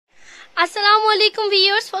Assalamu alaikum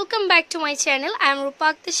viewers, welcome back to my channel. I am Rupa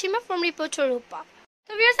Akhtar from Reporter Rupa.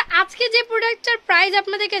 তো viewers আজকে যে প্রোডাক্টটার price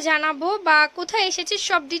আপনাদেরকে জানাবো বা কোথায় এসেছে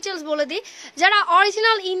সব ডিটেইলস বলে দিই। যারা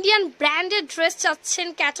অরিজিনাল ইন্ডিয়ান ব্র্যান্ডেড ড্রেস চাচ্ছেন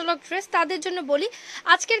ক্যাটালগ ড্রেস তাদের জন্য বলি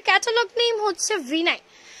আজকের ক্যাটালগ নেম হচ্ছে ভিনাই।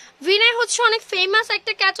 ভিনাই হচ্ছে অনেক ফেমাস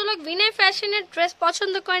একটা ক্যাটালগ। ভিনাই ফ্যাশনের ড্রেস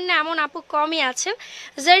পছন্দ করেন না এমন আপু কমই আছেন।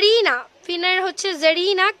 জারিনা ভিনাইয়ের হচ্ছে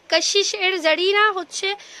জারিনা কশিশ এর জারিনা হচ্ছে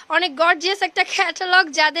অনেক গর্জিয়াস একটা ক্যাটালগ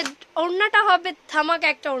যাদের ওড়নাটা হবে ধামাকা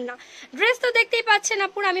একটা ওড়না। ড্রেস তো দেখতেই পাচ্ছেন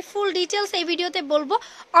আপুর, আমি ফুল ডিটেলস এই ভিডিওতে বলবো।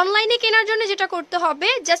 অনলাইনে কেনার জন্য যেটা করতে হবে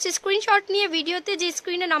জাস্ট স্ক্রিনশট নিয়ে ভিডিওতে যে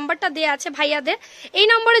স্ক্রিনে নাম্বারটা দেওয়া আছে ভাইয়াদের এই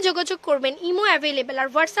নম্বরে যোগাযোগ করবেন। ইমো অ্যাভেলেবেল আর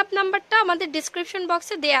হোয়াটসঅ্যাপ নাম্বারটা আমাদের ডিসক্রিপশন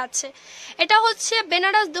বক্সে দেওয়া আছে। এটা হচ্ছে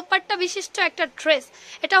বেনারস দুপাট্টা বিশিষ্ট একটা ড্রেস।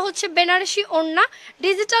 এটা হচ্ছে বেনারসি ওড়না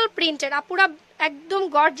ডিজিটাল প্রিন্টের আপুরা একদম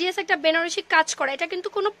গর্জিয়াস একটা বেনারসি কাজ করা। এটা কিন্তু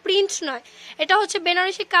কোনো প্রিন্ট নয়, এটা হচ্ছে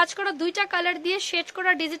বেনারসি কাজ করা দুইটা কালার দিয়ে শেড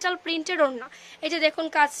করা ডিজিটাল প্রিন্টের ওড়না। এই যে দেখুন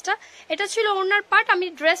কাজটা, এটা ছিল ওড়নার পার্ট। আমি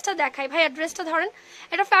ড্রেসটা দেখাই ভাই, ড্রেসটা ধরেন।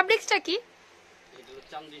 এটা ফ্যাব্রিক্সটা কি?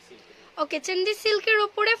 ওকে, চান্দি সিল্কের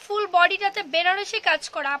উপরে ফুল বডিটাতে বেনারসি কাজ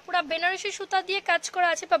করা। আপুরা বেনারসি সুতা দিয়ে কাজ করা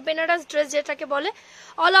আছে বা বেনারস ড্রেস যেটাকে বলে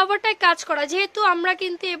অল ওভারটাই কাজ করা। যেহেতু আমরা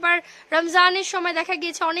কিন্তু এবার রমজানের সময় দেখা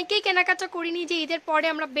গিয়েছে অনেকেই কেনাকাটা করিনি, যে ঈদের পরে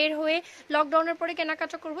আমরা বের হয়ে লকডাউনের পরে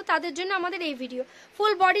কেনাকাটা করব, তাদের জন্য আমাদের এই ভিডিও।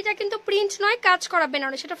 ফুল বডিটা কিন্তু প্রিন্ট নয়, কাজ করা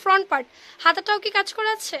বেনারসি। এটা ফ্রন্ট পার্ট, হাতাটাও কি কাজ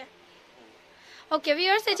করা আছে? ওকে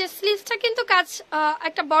ভিউয়ার্স, এই যে স্লিভসটা কিন্তু কাজ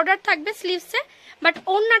একটা বর্ডার থাকবে স্লিভসে, বাট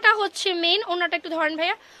ওড়নাটা হচ্ছে মেইন। ওড়নাটা একটু ধরেন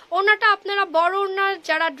ভাইয়া। ওড়নাটা আপনারা বড় ওড়না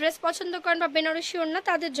যারা ড্রেস পছন্দ করেন বা বেনারসি ওড়না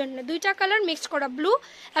তাদের জন্য দুইটা কালার মিক্স করা, ব্লু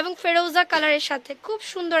এবং ফেরোজা কালারের সাথে খুব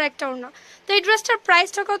সুন্দর একটা ওড়না। তো এই ড্রেসটার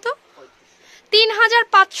প্রাইসটা কত?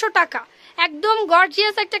 3500 টাকা। একদম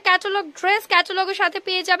গর্জিয়াস একটা ক্যাটালগ ড্রেস, ক্যাটালগের সাথে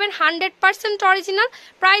পেয়ে যাবেন 100% অরিজিনাল।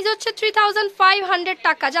 প্রাইস হচ্ছে 3500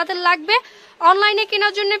 টাকা। যাদের লাগবে অনলাইনে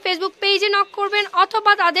কেনার জন্য ফেসবুক পেজে নক করবেন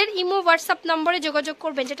অথবা তাদের ইমো হোয়াটসঅ্যাপ নম্বরে যোগাযোগ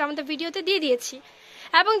করবেন, যেটা আমাদের ভিডিওতে দিয়ে দিয়েছি।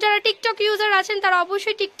 এবং যারা টিকটক ইউজার আছেন তারা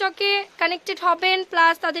অবশ্যই টিকটকে কানেক্টেড হবেন,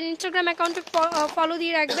 প্লাস তাদের ইনস্টাগ্রাম অ্যাকাউন্টে ফলো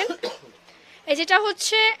দিয়ে রাখবেন। এই যেটা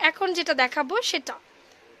হচ্ছে এখন যেটা দেখাবো সেটা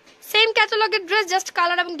সেম ক্যাটালগের ড্রেস, জাস্ট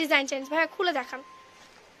কালার এবং ডিজাইন চেঞ্জ। ভাইয়া খুলে দেখান।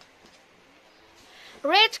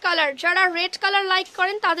 রেড কালার, যারা রেড কালার লাইক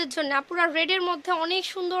করেন তাদের জন্য আপুরা রেডের মধ্যে অনেক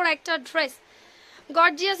সুন্দর একটা dress,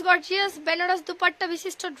 gorgeous gorgeous Benaras dupatta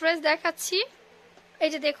বিশিষ্ট ড্রেস দেখাচ্ছি। এই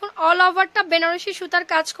যে দেখুন অল ওভারটা বেনারসি সুতার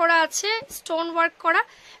কাজ করা আছে, স্টোন ওয়ার্ক করা।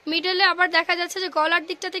 মিডলে আবার দেখা যাচ্ছে যে গলার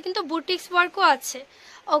দিকটাতে কিন্তু বুটিক্স ওয়ার্কও আছে।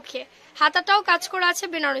 ওকে, হাতাটাও কাজ করা আছে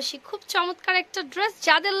বেনারসি। খুব চমৎকার একটা ড্রেস।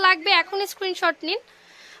 যাদের লাগবে এখনই স্ক্রিনশট নিন।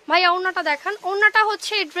 ভাইয়া ওড়নাটা দেখান। ওড়নাটা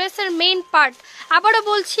হচ্ছে এই ড্রেসের মেইন পার্ট। আবারও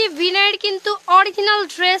বলছি ভিনাইয়ের কিন্তু অরিজিনাল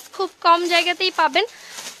ড্রেস খুব কম জায়গাতেই পাবেন,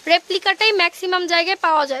 রেপ্লিকাটাই ম্যাক্সিমাম জায়গায়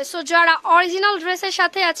পাওয়া যায়। সো যারা অরিজিনাল ড্রেসের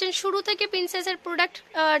সাথে আছেন, শুরু থেকে প্রিন্সেসের প্রোডাক্ট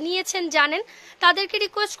নিয়েছেন জানেন, তাদেরকে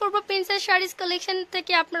রিকোয়েস্ট করবো প্রিন্সেস শাড়িজ কালেকশন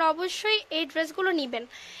থেকে আপনারা অবশ্যই এই ড্রেসগুলো নেবেন।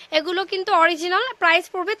 এগুলো কিন্তু অরিজিনাল। প্রাইস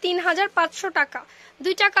পড়বে 3500 টাকা।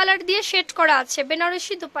 দুইটা কালার দিয়ে শেড করা আছে,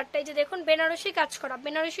 বেনারসি দুপাট্টা। এই যে দেখুন বেনারসি কাজ করা,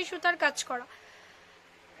 বেনারসি সুতার কাজ করা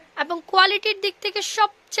এবং কোয়ালিটির দিক থেকে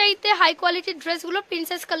সবচাইতে হাই কোয়ালিটির ড্রেসগুলো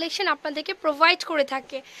প্রিন্সেস কালেকশন আপনাদেরকে প্রোভাইড করে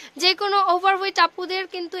থাকে। যে কোনো ওভারওয়েট আপুদের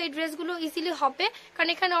কিন্তু এই ড্রেসগুলো ইজিলি হবে, কারণ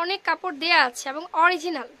এখানে অনেক কাপড় দেয়া আছে এবং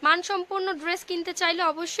অরিজিনাল মানসম্পন্ন ড্রেস কিনতে চাইলে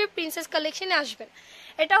অবশ্যই প্রিন্সেস কালেকশনে আসবেন।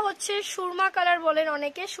 এটা হচ্ছে সুরমা কালার বলেন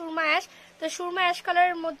অনেকে, সুরমা অ্যাশ। তো সুরমা অ্যাশ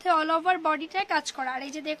কালারের মধ্যে অল ওভার বডিটায় কাজ করা। আর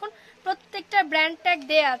এই যে দেখুন প্রত্যেকটা ব্র্যান্ড ট্যাগ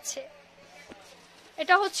দেয়া আছে।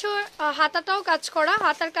 এটা হচ্ছে হাতাটাও কাজ করা,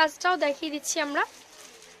 হাতার কাজটাও দেখিয়ে দিচ্ছি আমরা।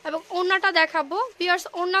 এবং ওড়নাটা দেখাবো ভিউয়ার্স,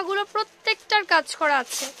 ওড়নাগুলো প্রত্যেকটার কাজ করা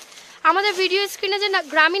আছে। আমাদের ভিডিও স্ক্রিনে যে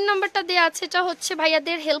গ্রামীণ নাম্বারটা দেওয়া আছে এটা হচ্ছে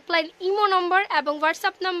ভাইয়াদের হেল্পলাইন ইমো নম্বর, এবং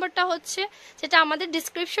হোয়াটসঅ্যাপ নাম্বারটা হচ্ছে যেটা আমাদের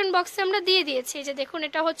ডিসক্রিপশন বক্সে আমরা দিয়ে দিয়েছি। যে দেখুন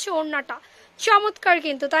এটা হচ্ছে ওড়নাটা, চমৎকার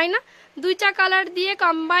কিন্তু তাই না? দুইটা কালার দিয়ে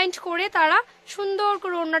কম্বাইন্ড করে তারা সুন্দর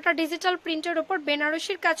করে ওড়নাটা ডিজিটাল প্রিন্টের উপর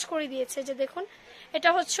বেনারসির কাজ করে দিয়েছে। যে দেখুন এটা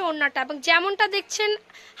হচ্ছে ওড়নাটা, এবং যেমনটা দেখছেন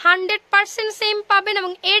 100% সেম পাবেন,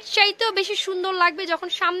 এবং এর চাইতেও বেশি সুন্দর লাগবে যখন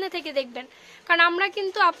সামনে থেকে দেখবেন, কারণ আমরা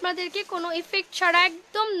কিন্তু আপনাদেরকে কোনো ইফেক্ট ছাড়া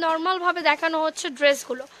একদম নর্মাল ভাবে দেখানো হচ্ছে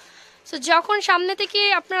ড্রেসগুলো। সো যখন সামনে থেকে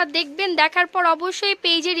আপনারা দেখবেন, দেখার পর অবশ্যই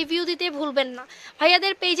পেজে রিভিউ দিতে ভুলবেন না।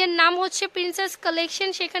 ভাইয়াদের পেজের নাম হচ্ছে প্রিন্সেস কালেকশন,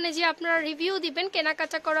 সেখানে যে আপনারা রিভিউ দিবেন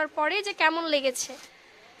কেনাকাটা করার পরে যে কেমন লেগেছে।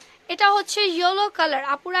 এটা হচ্ছে ইয়েলো কালার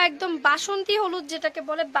আপুরা, একদম বাসন্তী হলুদ যেটাকে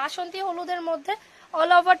বলে, বাসন্তী হলুদের মধ্যে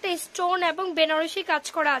অল ওভারটা স্টোন এবং বেনারসি কাজ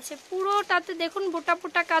করা আছে। পুরোটাতে দেখুন বুটা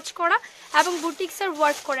বুটা কাজ করা এবং বুটিক্সের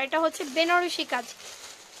ওয়ার্ক করা। এটা হচ্ছে বেনারসি কাজ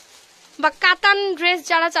বা কাতান ড্রেস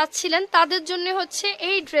যারা চাচ্ছিলেন তাদের জন্য হচ্ছে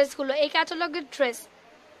এই ড্রেসগুলো, এই ক্যাটালগের ড্রেস।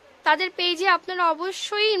 তাদের পেজে আপনারা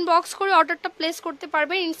অবশ্যই ইনবক্স করে অর্ডারটা প্লেস করতে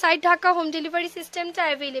পারবেন। ইনসাইড ঢাকা হোম ডেলিভারি সিস্টেমটা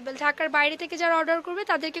অ্যাভেলেবেল। ঢাকার বাইরে থেকে যারা অর্ডার করবে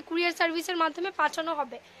তাদেরকে কুরিয়ার সার্ভিসের মাধ্যমে পাঠানো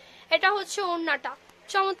হবে। এটা হচ্ছে ওড়নাটা,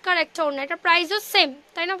 চমৎকার একটা ওড়না। এটা প্রাইসও সেম,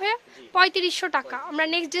 তাই না ভাইয়া? 3500 টাকা। আমরা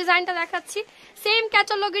নেক্সট ডিজাইনটা দেখাচ্ছি। সেম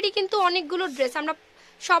ক্যাটালগেরই কিন্তু অনেকগুলো ড্রেস। আমরা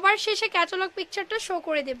সবার শেষে ক্যাটালগ পিকচারটা শো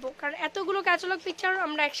করে দেব, কারণ এতগুলো ক্যাটালগ পিকচার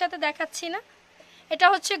আমরা একসাথে দেখাচ্ছি না। এটা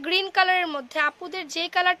হচ্ছে গ্রিন কালারের মধ্যে। আপুদের যে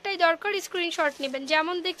কালারটাই দরকার স্ক্রিনশট নেবেন,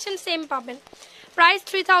 যেমন দেখছেন সেম পাবেন। প্রাইস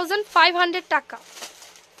 3500 টাকা।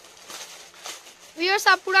 ভিউয়ার্স,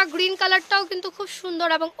 আপুরা গ্রিন কালারটাও কিন্তু খুব সুন্দর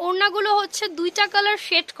এবং ওড়নাগুলো হচ্ছে দুইটা কালার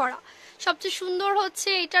শেড করা। সবচেয়ে সুন্দর হচ্ছে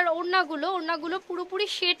এটার ওড়নাগুলো পুরোপুরি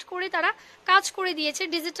শেড করে তারা কাজ করে দিয়েছে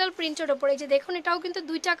ডিজিটাল প্রিন্টের ওপরে। যে দেখুন, এটাও কিন্তু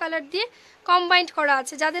দুইটা কালার দিয়ে কম্বাইন্ড করা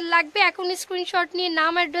আছে। যাদের লাগবে এখন স্ক্রিনশট নিয়ে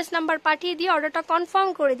নাম, অ্যাড্রেস, নাম্বার পাঠিয়ে দিয়ে অর্ডারটা কনফার্ম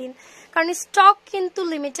করে দিন, কারণ স্টক কিন্তু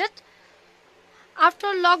লিমিটেড।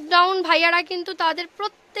 আফটার লকডাউন ভাইয়ারা কিন্তু তাদের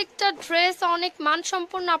প্রত্যেকটা ড্রেস অনেক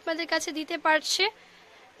মানসম্পন্ন আপনাদের কাছে দিতে পারছে।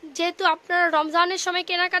 যেহেতু আপনারা রমজানের সময়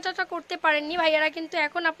কেনাকাটাটা করতে পারেননি, ভাইয়ারা কিন্তু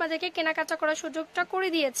এখন আপনাদেরকে কেনাকাটা করার সুযোগটা করে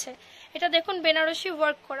দিয়েছে। এটা দেখুন, বেনারসি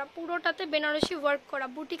ওয়ার্ক করা, পুরোটাতে বেনারসি ওয়ার্ক করা,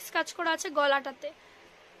 বুটিক্স কাজ করা আছে গলাটাতে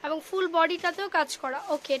এবং ফুল বডিটাতেও কাজ করা।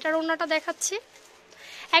 ওকে, এটার ওড়নাটা দেখাচ্ছি।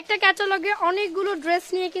 একটা ক্যাটালগে অনেকগুলো ড্রেস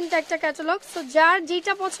নিয়ে কিন্তু একটা ক্যাটালগ। সো যার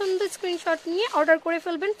যেটা পছন্দ স্ক্রিনশট নিয়ে অর্ডার করে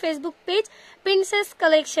ফেলবেন ফেসবুক পেজ প্রিন্সেস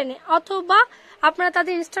কালেকশনে, অথবা আপনারা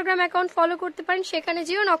তাদের ইনস্টাগ্রাম অ্যাকাউন্ট ফলো করতে পারেন, সেখানে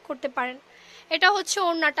যেও নক করতে পারেন। এটা হচ্ছে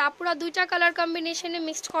ওড়নাটা, পুরো দুইটা কালার কম্বিনেশনে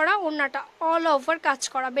মিক্সড করা ওড়নাটা, অল ওভার কাজ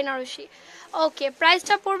করা বেনারসি। ওকে,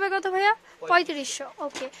 প্রাইসটা পড়বে কত ভাইয়া? 3500।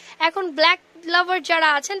 ওকে, এখন ব্ল্যাক লাভার যারা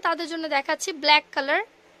আছেন তাদের জন্য দেখাচ্ছি ব্ল্যাক কালার।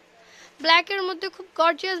 ব্ল্যাকের মধ্যে খুব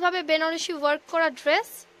গর্জিয়াস ভাবে বেনারসি ওয়ার্ক করা ড্রেস।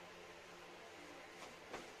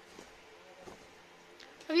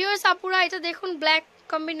 ভিউয়ার্স, আপুরা এটা দেখুন, ব্ল্যাক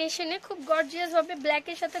কম্বিনেশনে খুব গর্জিয়াস ভাবে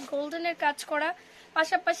ব্ল্যাকের সাথে গোল্ডেনের কাজ করা,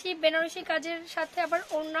 পাশাপাশি বেনারসি কাজের সাথে আবার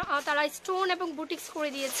ওড়না তারা স্টোন এবং বুটিক্স করে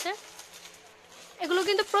দিয়েছে। এগুলো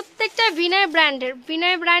কিন্তু প্রত্যেকটা বিনয়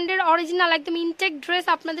ব্র্যান্ডের অরিজিনাল একদম ইনটেক ড্রেস।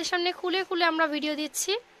 আপনাদের সামনে খুলে খুলে আমরা ভিডিও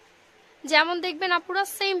দিচ্ছি, যেমন দেখবেন আপুরা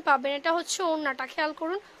সেম পাবেন। এটা হচ্ছে ওড়নাটা, খেয়াল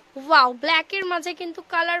করুন। ওয়াও, ব্ল্যাকের মাঝে কিন্তু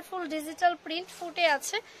কালারফুল ডিজিটাল প্রিন্ট ফুটে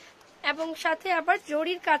আছে এবং সাথে আবার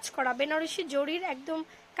জরির কাজ করা, বেনারসি জরির একদম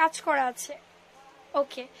কাজ করা আছে।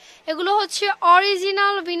 ওকে, এগুলো হচ্ছে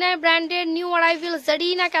অরিজিনাল বিনয় ব্র্যান্ডের নিউ অ্যারাইভেল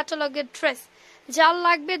জারিনা ক্যাটালগের ড্রেস। যার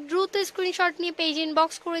লাগবে দ্রুত স্ক্রিনশট নিয়ে পেজ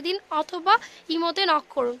ইনবক্স করে দিন অথবা ইমোতে নক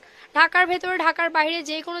করুন। ঢাকার ভেতরে, ঢাকার বাইরে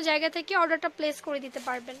যে কোনো জায়গা থেকে অর্ডারটা প্লেস করে দিতে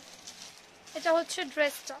পারবেন। এটা হচ্ছে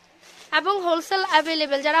ড্রেসটা এবং হোলসেল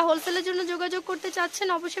অ্যাভেলেবেল। যারা হোলসেলের জন্য যোগাযোগ করতে চাচ্ছেন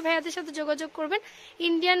অবশ্যই ভাইয়াদের সাথে যোগাযোগ করবেন।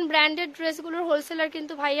 ইন্ডিয়ান ব্র্যান্ডেড ড্রেসগুলোর হোলসেলার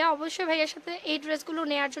কিন্তু ভাইয়া, অবশ্যই ভাইয়ার সাথে এই ড্রেসগুলো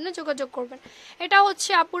নেওয়ার জন্য যোগাযোগ করবেন। এটা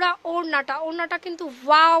হচ্ছে আপুরা ওড়নাটা কিন্তু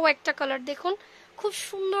ওয়াও একটা কালার, দেখুন খুব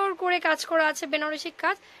সুন্দর করে কাজ করা আছে, বেনারসি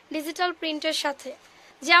কাজ ডিজিটাল প্রিন্টের সাথে।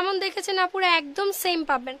 যেমন দেখেছেন আপুরা একদম সেম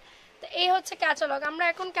পাবেন। তো এই হচ্ছে ক্যাটালগ। আমরা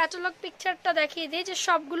এখন ক্যাটালগ পিকচারটা দেখিয়ে দিই যে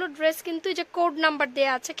সবগুলো ড্রেস কিন্তু এই যে কোড নাম্বার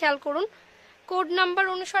দেওয়া আছে, খেয়াল করুন। কোড নাম্বার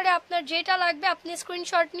অনুসারে আপনার যেটা লাগবে আপনি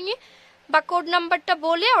স্ক্রিনশট নিয়ে বা কোড নাম্বারটা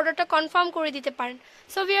বলে অর্ডারটা কনফার্ম করে দিতে পারেন।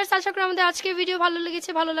 সো ভিউয়ার্স, আশা করি আমাদের আজকের ভিডিও ভালো লেগেছে।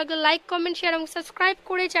 ভালো লাগলে লাইক, কমেন্ট, শেয়ার এবং সাবস্ক্রাইব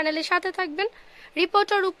করে চ্যানেলের সাথে থাকবেন।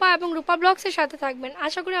 রিপোর্টার রূপা এবং রূপা ব্লগসের সাথে থাকবেন।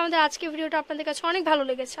 আশা করি আমাদের আজকের ভিডিওটা আপনাদের কাছে অনেক ভালো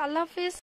লেগেছে। আল্লাহ হাফিজ।